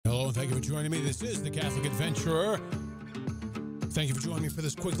you for joining me. This is The Catholic Adventurer. Thank you for joining me for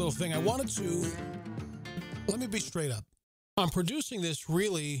this quick little thing. Let me be straight up. I'm producing this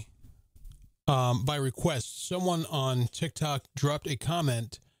really by request. Someone on TikTok dropped a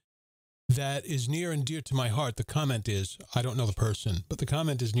comment that is near and dear to my heart. The comment is, I don't know the person, but the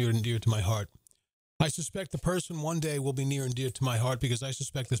comment is near and dear to my heart. I suspect the person one day will be near and dear to my heart because I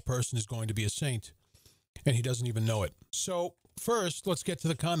suspect this person is going to be a saint, and he doesn't even know it. So first, let's get to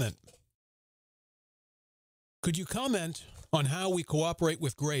the comment. Could you comment on how we cooperate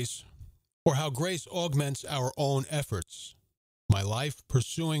with grace, or how grace augments our own efforts? My life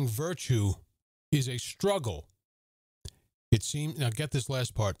pursuing virtue is a struggle. Now get this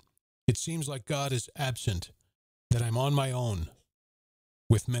last part. It seems like God is absent, that I'm on my own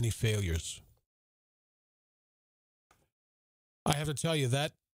with many failures. I have to tell you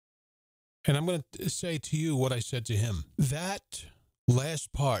that, and I'm going to say to you what I said to him. That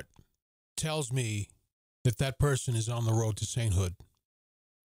last part tells me that that person is on the road to sainthood.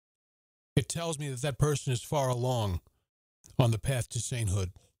 It tells me that that person is far along on the path to sainthood.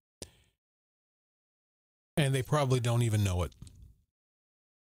 And they probably don't even know it.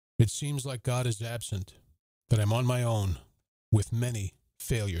 It seems like God is absent, that I'm on my own with many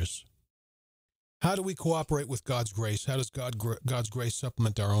failures. How do we cooperate with God's grace? How does God's grace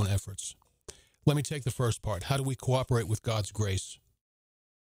supplement our own efforts? Let me take the first part. How do we cooperate with God's grace?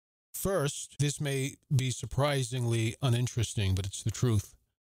 First, this may be surprisingly uninteresting, but it's the truth.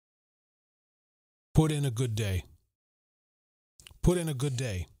 Put in a good day. Put in a good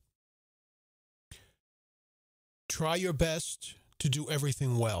day. Try your best to do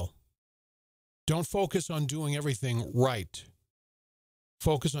everything well. Don't focus on doing everything right.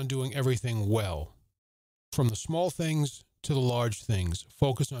 Focus on doing everything well. From the small things to the large things,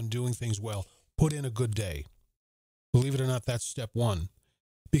 focus on doing things well. Put in a good day. Believe it or not, that's step one.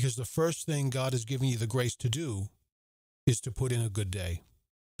 Because the first thing God is giving you the grace to do is to put in a good day.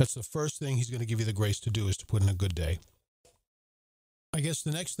 That's the first thing he's going to give you the grace to do, is to put in a good day. I guess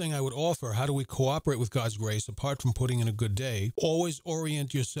the next thing I would offer, how do we cooperate with God's grace apart from putting in a good day? Always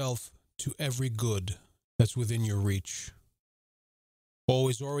orient yourself to every good that's within your reach.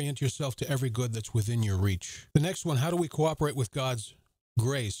 Always orient yourself to every good that's within your reach. The next one, how do we cooperate with God's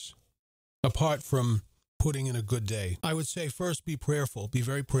grace apart from putting in a good day? I would say first, be prayerful. Be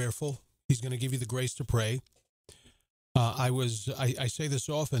very prayerful. He's going to give you the grace to pray. I say this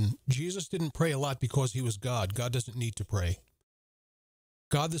often. Jesus didn't pray a lot because he was God. God doesn't need to pray.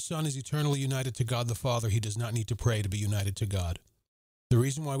 God the Son is eternally united to God the Father. He does not need to pray to be united to God. The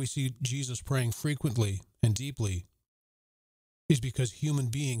reason why we see Jesus praying frequently and deeply is because human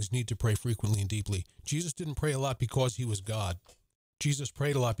beings need to pray frequently and deeply. Jesus didn't pray a lot because he was God. Jesus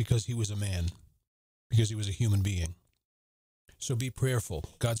prayed a lot because he was a man, because he was a human being. So be prayerful.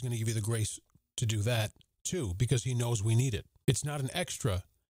 God's going to give you the grace to do that too, because he knows we need it. It's not an extra,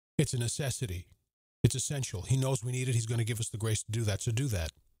 it's a necessity. It's essential. He knows we need it. He's going to give us the grace to do that. So do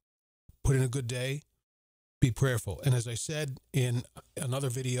that. Put in a good day. Be prayerful. And as I said in another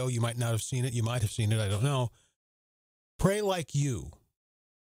video, you might not have seen it. You might have seen it. I don't know. Pray like you.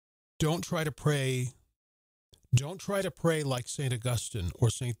 Don't try to pray like St. Augustine or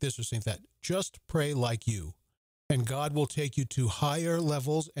St. this or St. that. Just pray like you. And God will take you to higher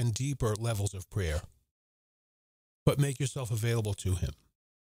levels and deeper levels of prayer. But make yourself available to him.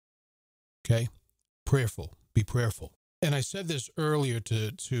 Okay? Prayerful. Be prayerful. And I said this earlier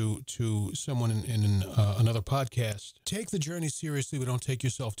to someone in another podcast. Take the journey seriously, but don't take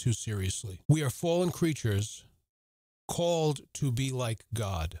yourself too seriously. We are fallen creatures called to be like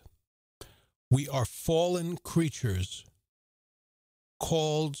God. We are fallen creatures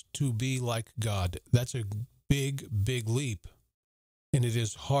called to be like God. That's a big, big leap, and it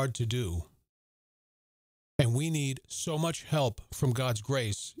is hard to do. And we need so much help from God's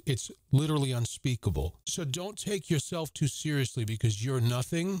grace. It's literally unspeakable. So don't take yourself too seriously, because you're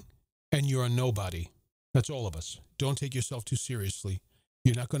nothing and you're a nobody. That's all of us. Don't take yourself too seriously.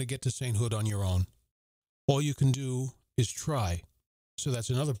 You're not going to get to sainthood on your own. All you can do is try. So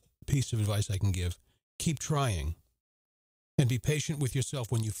that's another piece of advice I can give. Keep trying and be patient with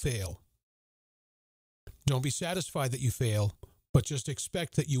yourself when you fail. Don't be satisfied that you fail, but just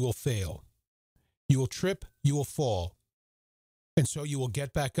expect that you will fail. You will trip, you will fall. And so you will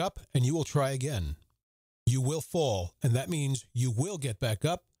get back up and you will try again. You will fall, and that means you will get back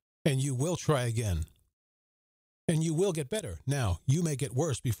up and you will try again. And you will get better. Now, you may get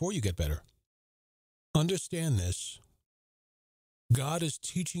worse before you get better. Understand this. God is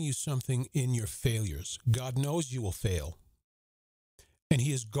teaching you something in your failures. God knows you will fail. And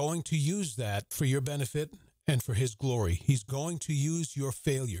he is going to use that for your benefit and for his glory. He's going to use your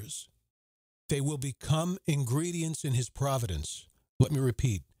failures They will become ingredients in his providence. Let me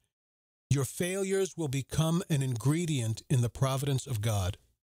repeat. Your failures will become an ingredient in the providence of God.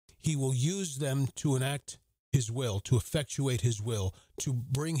 He will use them to enact his will, to effectuate his will, to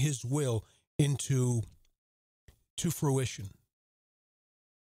bring his will into fruition.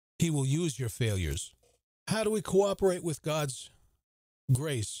 He will use your failures. How do we cooperate with God's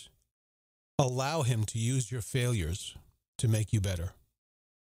grace? Allow him to use your failures to make you better.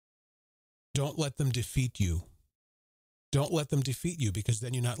 Don't let them defeat you. Don't let them defeat you, because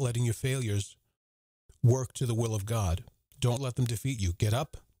then you're not letting your failures work to the will of God. Don't let them defeat you. Get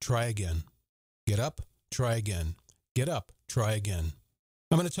up, try again. Get up, try again. Get up, try again.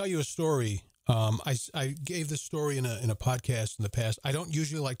 I'm going to tell you a story. I gave this story in a podcast in the past. I don't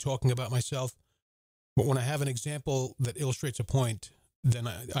usually like talking about myself, but when I have an example that illustrates a point, then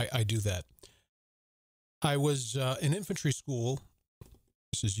I do that. I was in infantry school.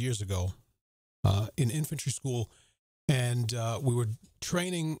 This is years ago. In infantry school, and we were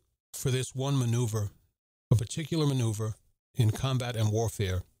training for this one maneuver, a particular maneuver in combat and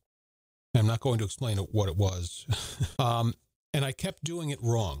warfare. I'm not going to explain what it was. And I kept doing it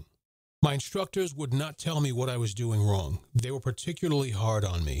wrong. My instructors would not tell me what I was doing wrong. They were particularly hard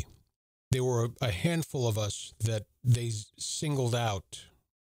on me. There were a handful of us that they singled out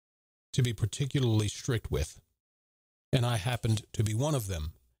to be particularly strict with, and I happened to be one of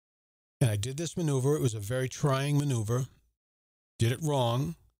them. And I did this maneuver. It was a very trying maneuver. Did it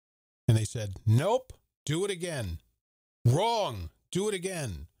wrong. And they said, nope, do it again. Wrong, do it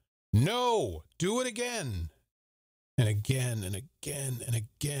again. No, do it again. And again and again and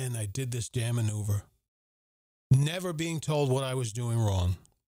again, I did this damn maneuver, never being told what I was doing wrong,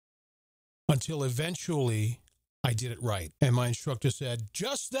 until eventually I did it right. And my instructor said,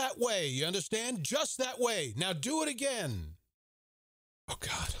 just that way, you understand? Just that way. Now do it again. Oh,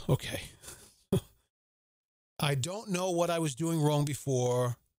 God, okay. I don't know what I was doing wrong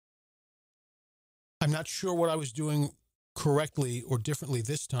before. I'm not sure what I was doing correctly or differently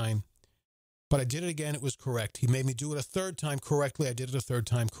this time, but I did it again. It was correct. He made me do it a third time correctly. I did it a third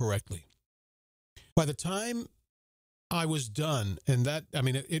time correctly. By the time I was done, and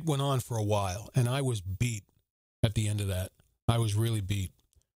it went on for a while, and I was beat at the end of that. I was really beat.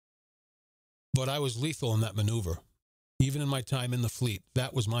 But I was lethal in that maneuver. Even in my time in the fleet,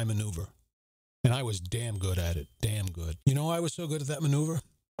 that was my maneuver. And I was damn good at it. Damn good. You know why I was so good at that maneuver?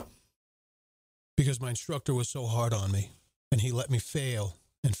 Because my instructor was so hard on me. And he let me fail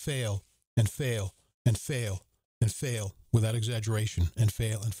and fail and fail and fail and fail, without exaggeration, and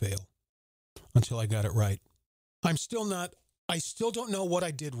fail until I got it right. I still don't know what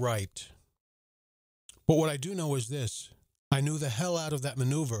I did right. But what I do know is this. I knew the hell out of that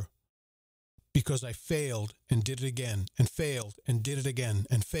maneuver because I failed and did it again, and failed and did it again,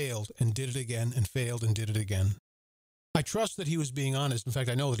 and failed and did it again, and failed and did it again. I trust that he was being honest. In fact,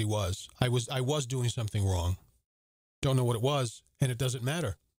 I know that he was. I was doing something wrong. Don't know what it was, and it doesn't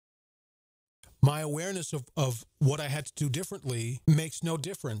matter. My awareness of what I had to do differently makes no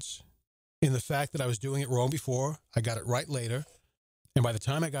difference in the fact that I was doing it wrong before, I got it right later, and by the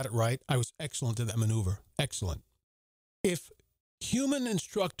time I got it right, I was excellent at that maneuver. Excellent. If human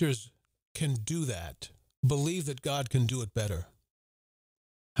instructors can do that, believe that God can do it better.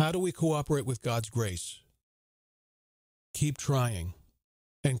 How do we cooperate with God's grace? Keep trying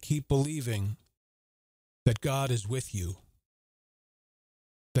and keep believing that God is with you,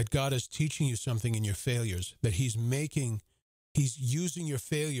 that God is teaching you something in your failures, that He's using your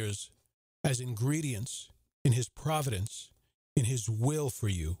failures as ingredients in His providence, in His will for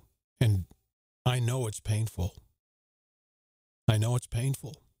you. And I know it's painful. I know it's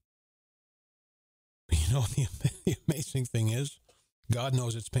painful. You know, the amazing thing is, God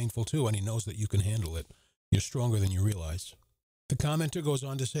knows it's painful too, and He knows that you can handle it. You're stronger than you realize. The commenter goes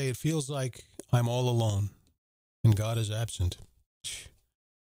on to say, it feels like I'm all alone and God is absent.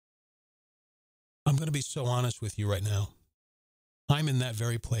 I'm going to be so honest with you right now. I'm in that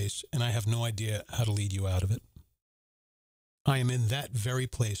very place, and I have no idea how to lead you out of it. I am in that very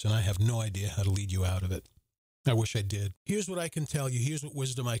place, and I have no idea how to lead you out of it. I wish I did. Here's what I can tell you. Here's what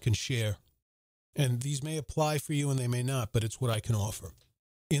wisdom I can share. And these may apply for you and they may not, but it's what I can offer.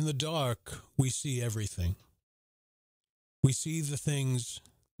 In the dark, we see everything. We see the things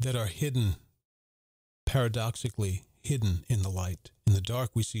that are hidden, paradoxically hidden in the light. In the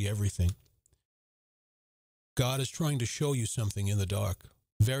dark, we see everything. God is trying to show you something in the dark.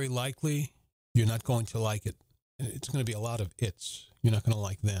 Very likely, you're not going to like it. It's going to be a lot of it's. You're not going to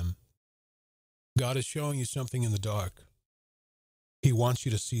like them. God is showing you something in the dark. He wants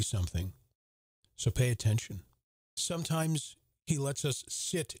you to see something. So pay attention. Sometimes He lets us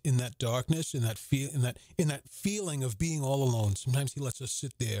sit in that darkness, in that feeling of being all alone. Sometimes he lets us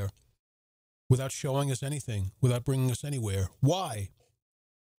sit there without showing us anything, without bringing us anywhere. Why?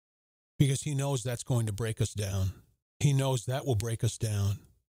 Because he knows that's going to break us down. He knows that will break us down.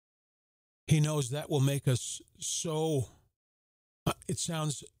 He knows that will make us so, it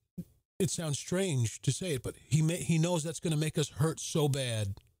sounds strange to say it, but he knows that's going to make us hurt so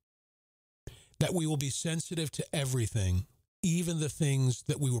bad that we will be sensitive to everything, even the things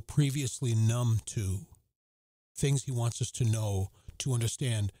that we were previously numb to, things he wants us to know, to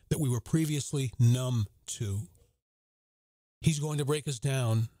understand, that we were previously numb to. He's going to break us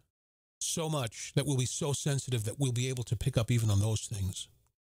down so much that we'll be so sensitive that we'll be able to pick up even on those things.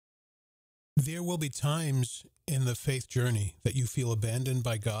 There will be times in the faith journey that you feel abandoned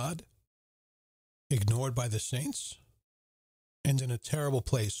by God, ignored by the saints, and in a terrible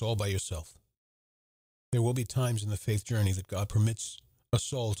place all by yourself. There will be times in the faith journey that God permits a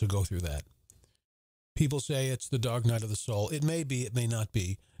soul to go through that. People say it's the dark night of the soul. It may be, it may not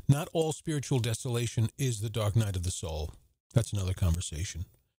be. Not all spiritual desolation is the dark night of the soul. That's another conversation.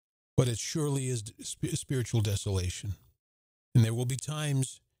 But it surely is spiritual desolation. And there will be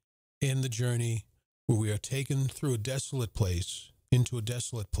times in the journey where we are taken through a desolate place, into a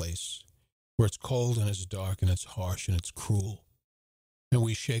desolate place, where it's cold and it's dark and it's harsh and it's cruel. And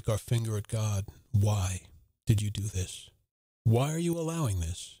we shake our finger at God. Why did you do this? Why are you allowing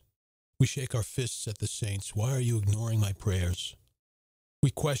this? We shake our fists at the saints. Why are you ignoring my prayers? We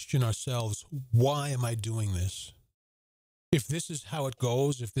question ourselves. Why am I doing this? If this is how it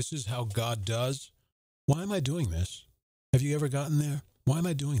goes, if this is how God does, why am I doing this? Have you ever gotten there? Why am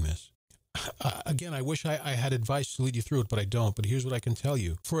I doing this? Again, I wish I had advice to lead you through it, but I don't. But here's what I can tell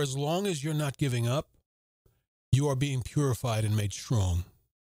you. For as long as you're not giving up, you are being purified and made strong.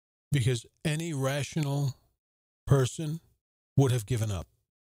 Because any rational person would have given up.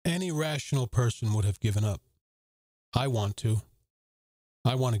 Any rational person would have given up. I want to.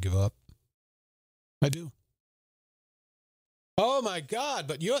 I want to give up. I do. Oh my God,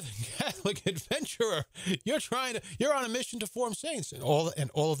 but you're the Catholic adventurer. You're on a mission to form saints. And all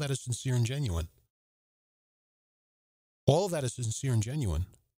of that is sincere and genuine. All of that is sincere and genuine.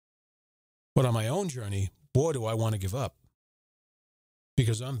 But on my own journey, boy, do I want to give up.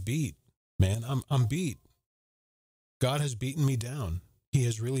 Because I'm beat, man. I'm beat. God has beaten me down. He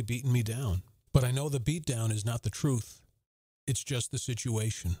has really beaten me down. But I know the beatdown is not the truth. It's just the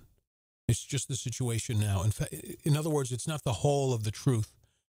situation. It's just the situation now. In fact, in other words, it's not the whole of the truth.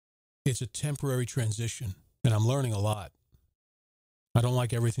 It's a temporary transition. And I'm learning a lot. I don't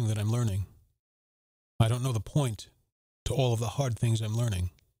like everything that I'm learning. I don't know the point to all of the hard things I'm learning.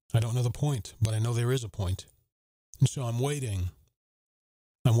 I don't know the point, but I know there is a point. And so I'm waiting.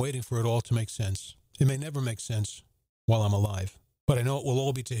 I'm waiting for it all to make sense. It may never make sense while I'm alive, but I know it will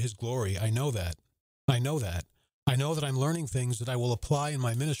all be to his glory. I know that. I know that. I know that I'm learning things that I will apply in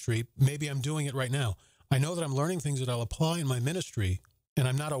my ministry. Maybe I'm doing it right now. I know that I'm learning things that I'll apply in my ministry, and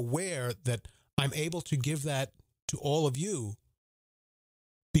I'm not aware that I'm able to give that to all of you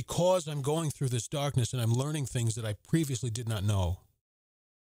because I'm going through this darkness and I'm learning things that I previously did not know.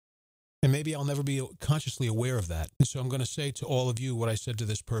 And maybe I'll never be consciously aware of that. And so I'm going to say to all of you what I said to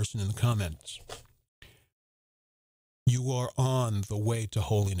this person in the comments. You are on the way to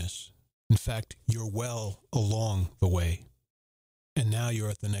holiness. In fact, you're well along the way. And now you're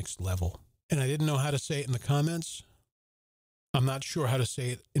at the next level. And I didn't know how to say it in the comments. I'm not sure how to say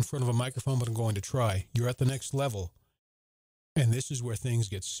it in front of a microphone, but I'm going to try. You're at the next level. And this is where things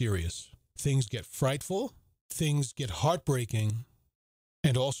get serious. Things get frightful. Things get heartbreaking.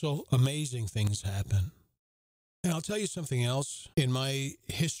 And also amazing things happen. And I'll tell you something else. In my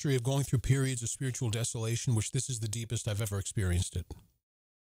history of going through periods of spiritual desolation, which this is the deepest I've ever experienced it,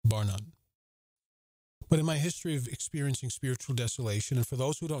 bar none. But in my history of experiencing spiritual desolation, and for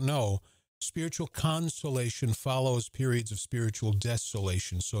those who don't know, spiritual consolation follows periods of spiritual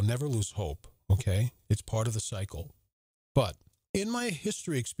desolation. So never lose hope, okay? It's part of the cycle. But in my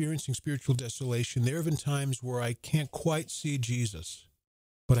history experiencing spiritual desolation, there have been times where I can't quite see Jesus,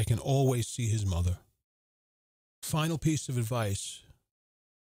 but I can always see his mother. Final piece of advice.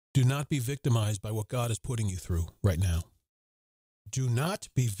 Do not be victimized by what God is putting you through right now. Do not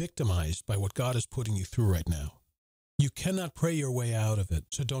be victimized by what God is putting you through right now. You cannot pray your way out of it,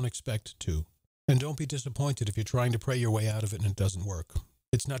 so don't expect to. And don't be disappointed if you're trying to pray your way out of it and it doesn't work.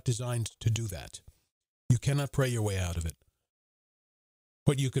 It's not designed to do that. You cannot pray your way out of it.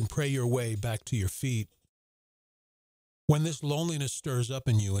 But you can pray your way back to your feet. When this loneliness stirs up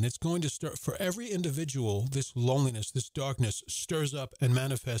in you, and it's going to stir, for every individual, this loneliness, this darkness stirs up and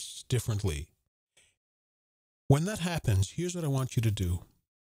manifests differently. When that happens, here's what I want you to do.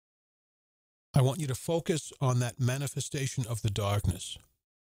 I want you to focus on that manifestation of the darkness.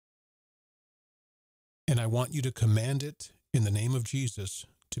 And I want you to command it in the name of Jesus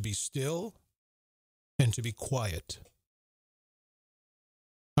to be still and to be quiet.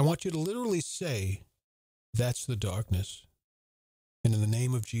 I want you to literally say, that's the darkness. And in the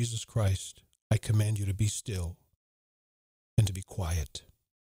name of Jesus Christ, I command you to be still and to be quiet.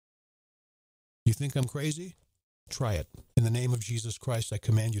 You think I'm crazy? Try it. In the name of Jesus Christ, I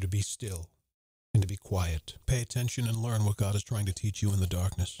command you to be still and to be quiet. Pay attention and learn what God is trying to teach you in the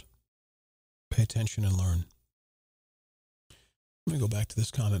darkness. Pay attention and learn. Let me go back to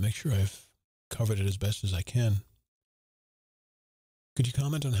this comment, make sure I've covered it as best as I can. Could you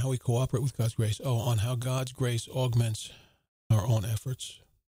comment on how we cooperate with God's grace? Oh, on how God's grace augments our own efforts.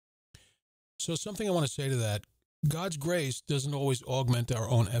 So something I want to say to that, God's grace doesn't always augment our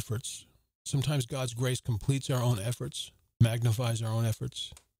own efforts. Sometimes God's grace completes our own efforts, magnifies our own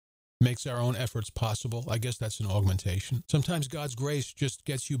efforts, makes our own efforts possible. I guess that's an augmentation. Sometimes God's grace just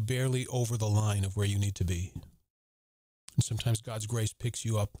gets you barely over the line of where you need to be. And sometimes God's grace picks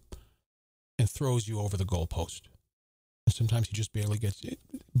you up and throws you over the goalpost. And sometimes he just barely gets it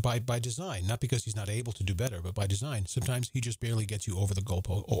by design, not because he's not able to do better, but by design. Sometimes he just barely gets you over the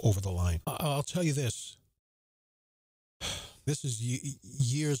goalpost, or over the line. I'll tell you this. This is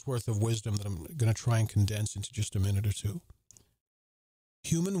years worth of wisdom that I'm going to try and condense into just a minute or two.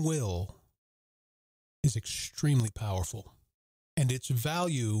 Human will is extremely powerful, and its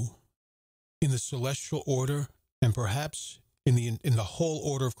value in the celestial order and perhaps in the whole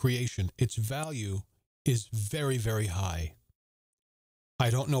order of creation, its value is very, very high.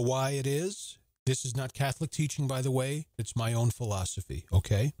 I don't know why it is. This is not Catholic teaching, by the way. It's my own philosophy,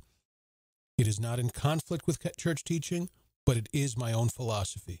 okay? It is not in conflict with church teaching, but it is my own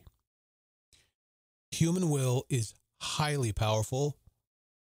philosophy. Human will is highly powerful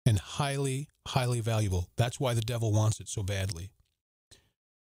and highly, highly valuable. That's why the devil wants it so badly.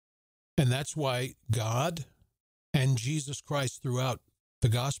 And that's why God and Jesus Christ throughout the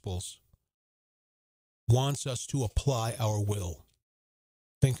Gospels wants us to apply our will.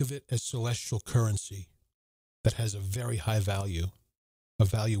 Think of it as celestial currency that has a very high value, a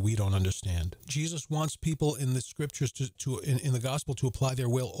value we don't understand. Jesus wants people in the scriptures in the gospel to apply their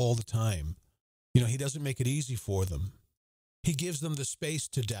will all the time. You know, he doesn't make it easy for them. He gives them the space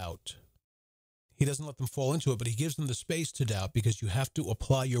to doubt. He doesn't let them fall into it, but he gives them the space to doubt because you have to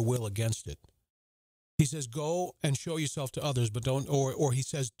apply your will against it. He says, go and show yourself to others, but don't, or he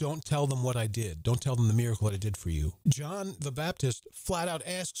says, don't tell them what I did. Don't tell them the miracle that I did for you. John the Baptist flat out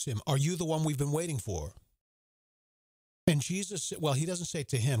asks him, are you the one we've been waiting for? And Jesus, well, he doesn't say it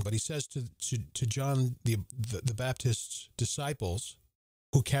to him, but he says to John the Baptist's disciples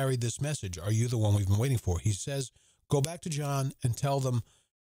who carried this message, are you the one we've been waiting for? He says, go back to John and tell them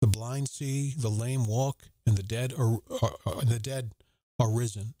the blind see, the lame walk, and the dead are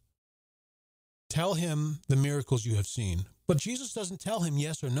risen. Tell him the miracles you have seen. But Jesus doesn't tell him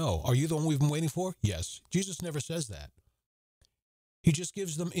yes or no. Are you the one we've been waiting for? Yes. Jesus never says that. He just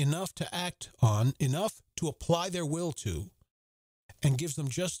gives them enough to act on, enough to apply their will to, and gives them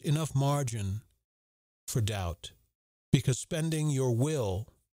just enough margin for doubt. Because spending your will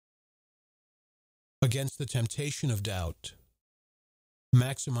against the temptation of doubt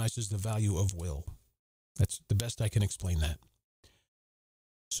maximizes the value of will. That's the best I can explain that.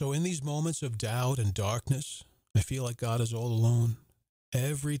 So in these moments of doubt and darkness, I feel like God is all alone.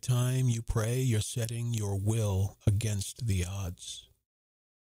 Every time you pray, you're setting your will against the odds.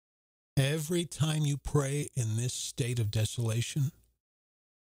 Every time you pray in this state of desolation,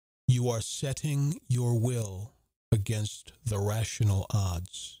 you are setting your will against the rational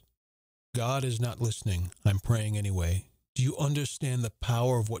odds. God is not listening. I'm praying anyway. Do you understand the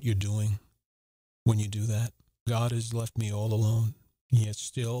power of what you're doing when you do that? God has left me all alone. Yet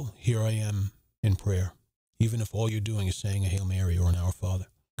still, here I am in prayer, even if all you're doing is saying a Hail Mary or an Our Father.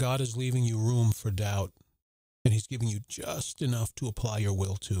 God is leaving you room for doubt, and he's giving you just enough to apply your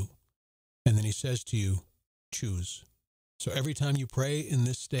will to. And then he says to you, choose. So every time you pray in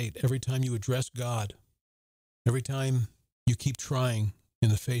this state, every time you address God, every time you keep trying in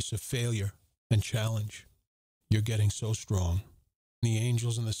the face of failure and challenge, you're getting so strong. The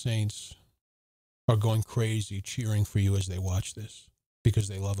angels and the saints are going crazy cheering for you as they watch this, because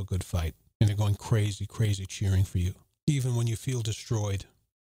they love a good fight, and they're going crazy, crazy cheering for you, even when you feel destroyed.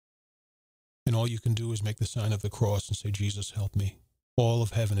 And all you can do is make the sign of the cross and say, Jesus, help me. All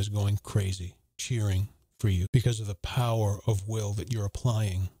of heaven is going crazy, cheering for you, because of the power of will that you're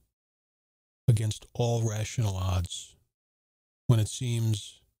applying against all rational odds when it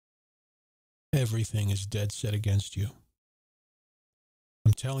seems Everything is dead set against you.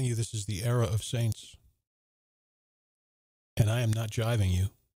 I'm telling you, this is the era of saints. And I am not jiving you.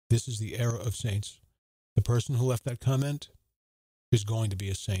 This is the era of saints. The person who left that comment is going to be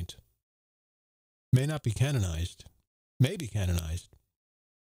a saint. May not be canonized. May be canonized.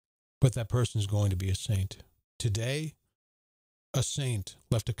 But that person is going to be a saint. Today, a saint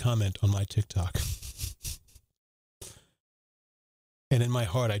left a comment on my TikTok. And in my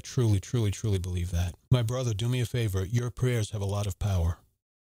heart, I truly, truly, truly believe that. My brother, do me a favor. Your prayers have a lot of power.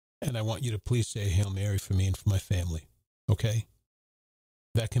 And I want you to please say Hail Mary for me and for my family. Okay?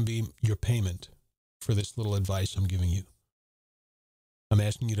 That can be your payment for this little advice I'm giving you. I'm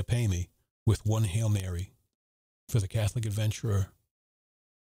asking you to pay me with one Hail Mary for the Catholic adventurer,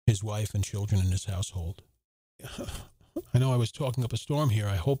 his wife, and children in his household. I know I was talking up a storm here.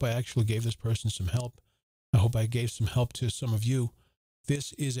 I hope I actually gave this person some help. I hope I gave some help to some of you.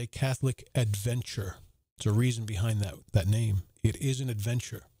 This is a Catholic adventure. There's a reason behind that name. It is an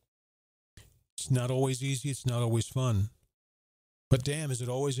adventure. It's not always easy. It's not always fun. But damn, is it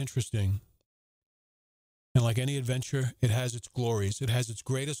always interesting. And like any adventure, it has its glories. It has its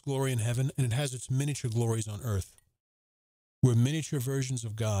greatest glory in heaven, and it has its miniature glories on earth. We're miniature versions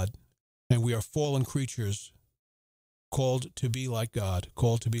of God, and we are fallen creatures called to be like God,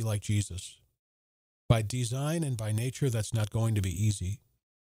 called to be like Jesus. By design and by nature, that's not going to be easy.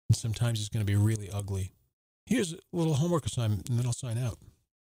 And sometimes it's going to be really ugly. Here's a little homework assignment, and then I'll sign out.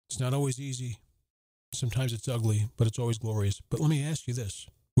 It's not always easy. Sometimes it's ugly, but it's always glorious. But let me ask you this.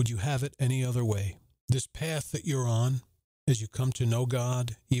 Would you have it any other way? This path that you're on, as you come to know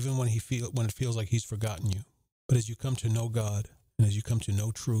God, even when it feels like he's forgotten you, but as you come to know God, and as you come to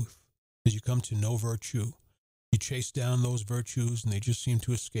know truth, as you come to know virtue, you chase down those virtues and they just seem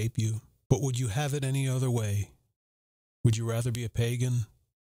to escape you. But would you have it any other way? Would you rather be a pagan?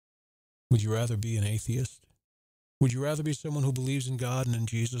 Would you rather be an atheist? Would you rather be someone who believes in God and in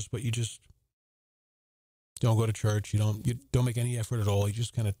Jesus, but you just don't go to church, you don't make any effort at all, you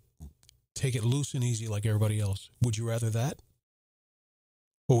just kind of take it loose and easy like everybody else? Would you rather that?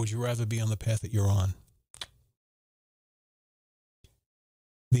 Or would you rather be on the path that you're on?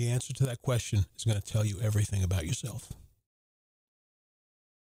 The answer to that question is going to tell you everything about yourself.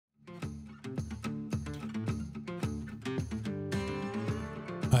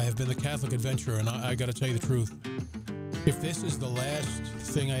 I have been the Catholic adventurer, and I got to tell you the truth. If this is the last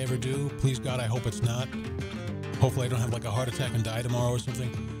thing I ever do, please God, I hope it's not. Hopefully I don't have like a heart attack and die tomorrow or something.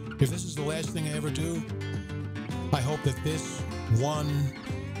 If this is the last thing I ever do, I hope that this one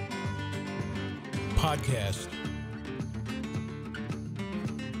podcast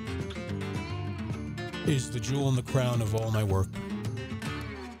is the jewel in the crown of all my work.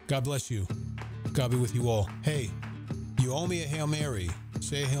 God bless you. God be with you all. Hey, you owe me a Hail Mary.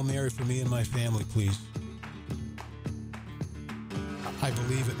 Say a Hail Mary for me and my family, please. I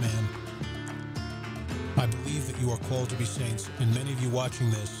believe it, man. I believe that you are called to be saints, and many of you watching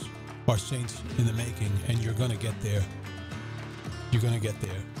this are saints in the making, and you're going to get there. You're going to get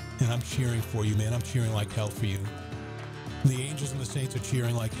there. And I'm cheering for you, man. I'm cheering like hell for you. The angels and the saints are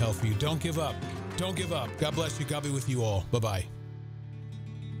cheering like hell for you. Don't give up. Don't give up. God bless you. God be with you all. Bye-bye.